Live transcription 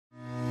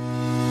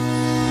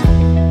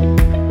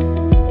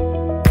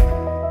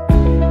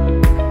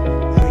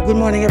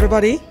morning,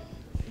 everybody,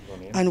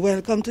 and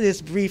welcome to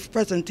this brief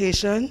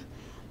presentation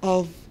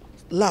of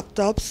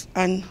laptops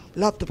and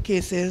laptop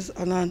cases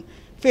and a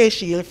face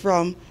shield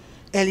from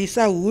Ellie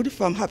Saoud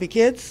from Happy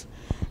Kids.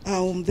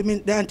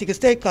 The Antigua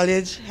State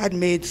College had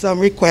made some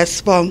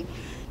requests from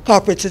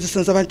corporate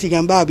citizens of Antigua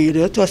and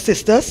Barbuda to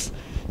assist us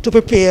to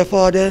prepare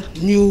for the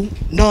new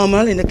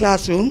normal in the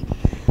classroom.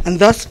 And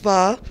thus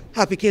far,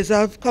 Happy Kids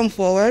have come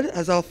forward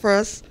as our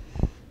first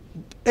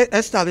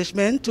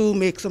establishment to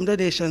make some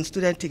donations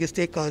to the Antigua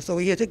State College. So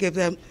we're here to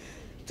to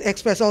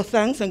express our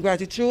thanks and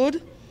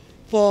gratitude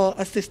for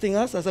assisting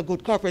us as a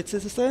good corporate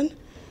citizen,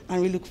 and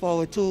we look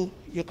forward to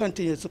your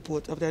continued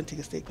support of the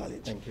Antigua State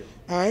College. Thank you.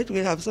 All right,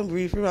 we'll have some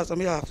brief remarks on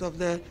behalf of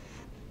the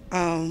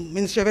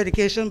Ministry of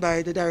Education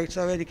by the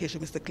Director of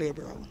Education, Mr. Clay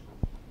Brown.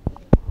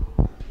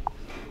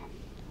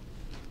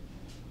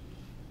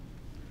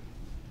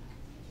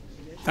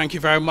 Thank you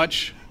very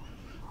much.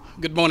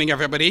 Good morning,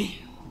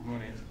 everybody. Good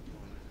morning.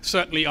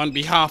 Certainly on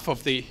behalf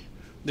of the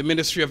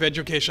Ministry of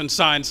Education,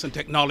 Science and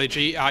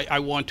Technology, I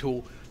want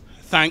to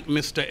thank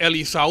Mr.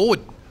 Eli Saoud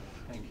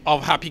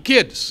of Happy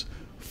Kids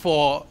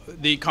for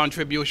the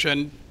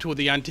contribution to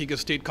the Antigua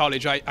State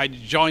College. I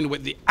join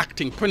with the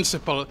acting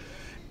principal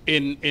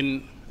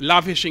in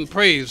lavishing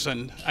praise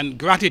and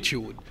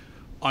gratitude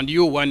on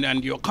you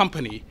and your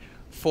company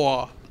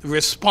for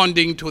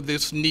responding to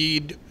this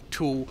need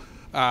to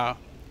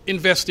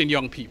invest in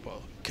young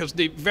people. Because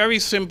the very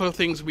simple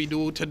things we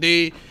do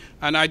today,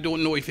 and I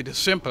don't know if it is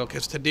simple,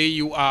 because today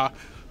you are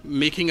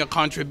making a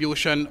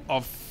contribution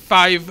of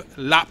 5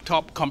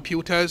 laptop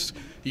computers.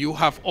 You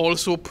have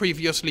also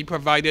previously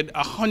provided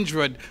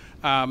 100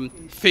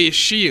 face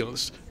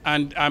shields,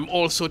 and I'm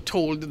also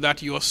told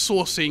that you're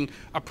sourcing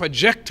a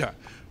projector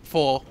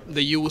for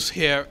the use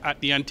here at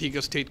the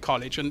Antigua State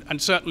College.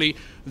 And certainly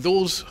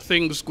those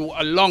things go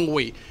a long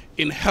way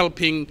in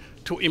helping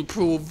to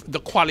improve the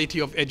quality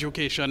of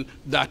education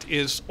that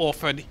is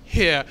offered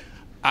here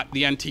at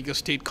the Antigua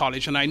State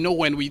College. And I know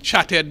when we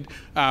chatted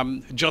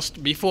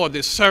just before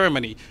this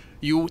ceremony,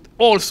 you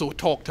also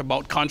talked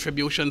about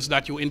contributions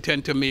that you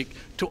intend to make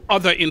to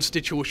other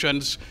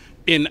institutions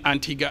in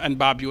Antigua and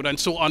Barbuda. And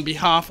so on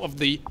behalf of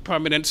the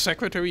Permanent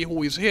Secretary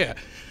who is here,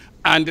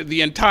 and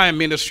the entire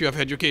Ministry of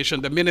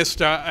Education, the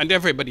Minister and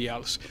everybody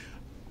else,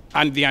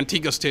 and the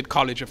Antigua State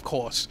College, of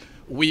course,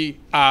 we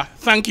are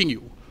thanking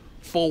you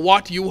for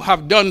what you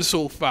have done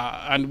so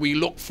far, and we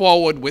look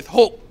forward with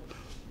hope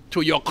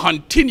to your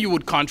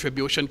continued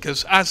contribution,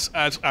 because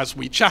as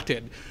we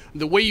chatted,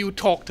 the way you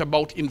talked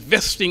about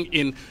investing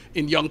in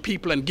young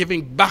people and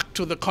giving back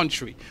to the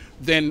country,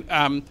 then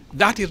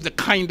that is the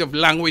kind of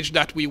language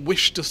that we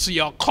wish to see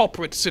our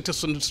corporate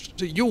citizens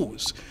to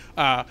use,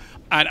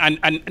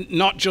 and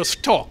not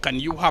just talk.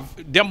 And you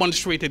have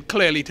demonstrated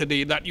clearly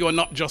today that you're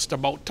not just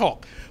about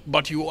talk,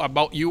 but you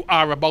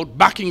are about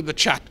backing the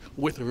chat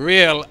with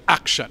real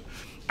action.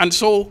 And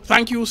so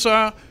thank you,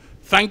 sir.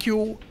 Thank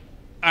you.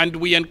 And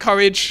we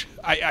encourage,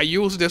 I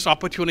use this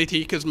opportunity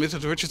because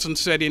Mrs. Richardson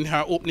said in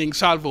her opening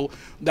salvo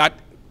that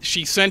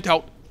she sent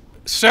out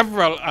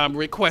several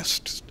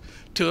requests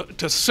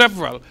to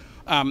several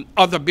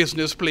other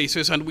business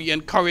places, and we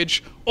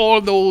encourage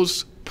all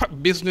those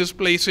business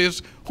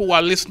places who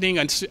are listening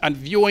and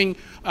viewing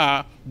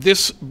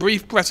this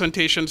brief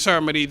presentation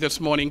ceremony this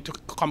morning to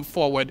come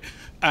forward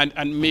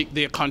and make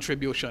their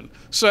contribution.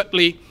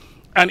 Certainly,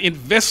 an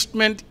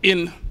investment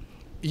in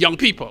young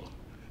people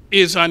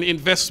is an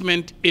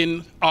investment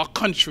in our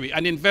country.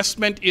 An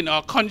investment in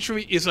our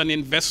country is an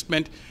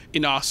investment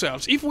in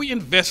ourselves. If we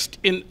invest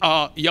in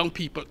our young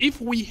people, if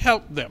we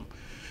help them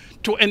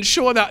to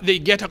ensure that they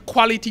get a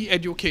quality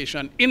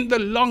education, in the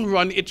long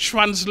run, it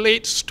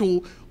translates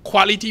to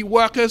quality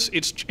workers,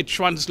 it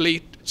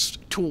translates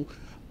to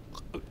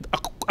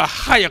a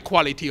higher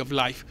quality of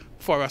life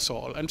for us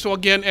all. And so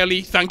again,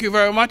 Ellie, thank you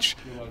very much,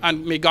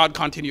 and may God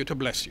continue to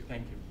bless you.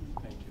 Thank you.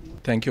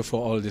 Thank you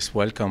for all this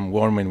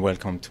warm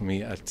welcome to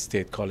me at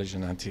State College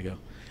in Antigua.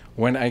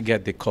 When I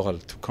get the call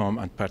to come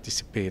and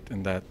participate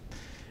in that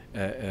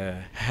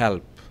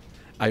help,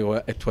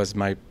 it was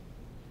a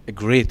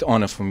great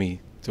honor for me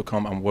to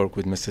come and work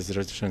with Mrs.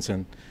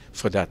 Richardson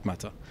for that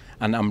matter.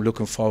 And I'm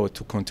looking forward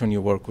to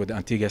continue work with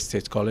Antigua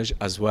State College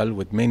as well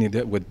with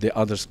the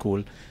other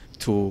school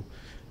to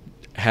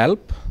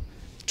help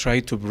try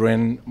to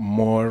bring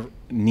more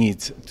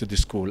needs to the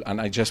school. And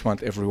I just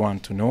want everyone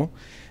to know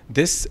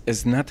this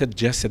is not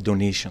just a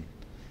donation.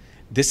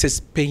 This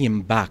is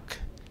paying back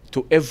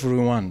to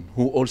everyone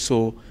who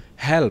also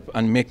help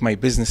and make my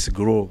business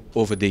grow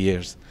over the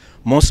years.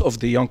 Most of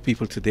the young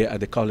people today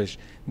at the college,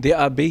 they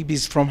are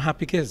babies from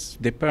Happy Kids.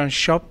 Their parents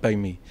shop by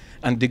me,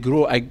 and they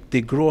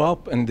grow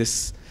up in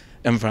this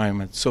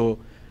environment. So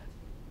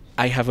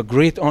I have a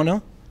great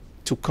honor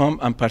to come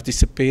and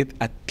participate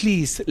at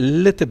least a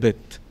little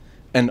bit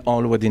in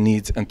all what they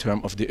need in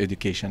terms of the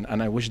education.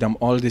 And I wish them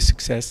all the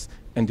success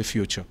in the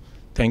future.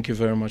 Thank you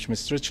very much,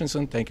 Mr.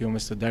 Richardson. Thank you,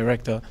 Mr.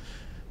 Director.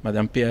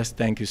 Madam PS,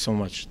 thank you so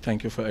much.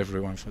 Thank you for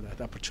everyone for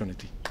that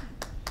opportunity.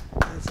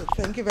 So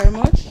thank you very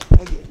much.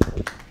 Again.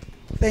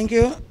 Thank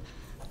you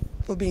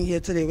for being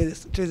here today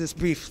with this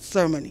brief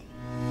ceremony.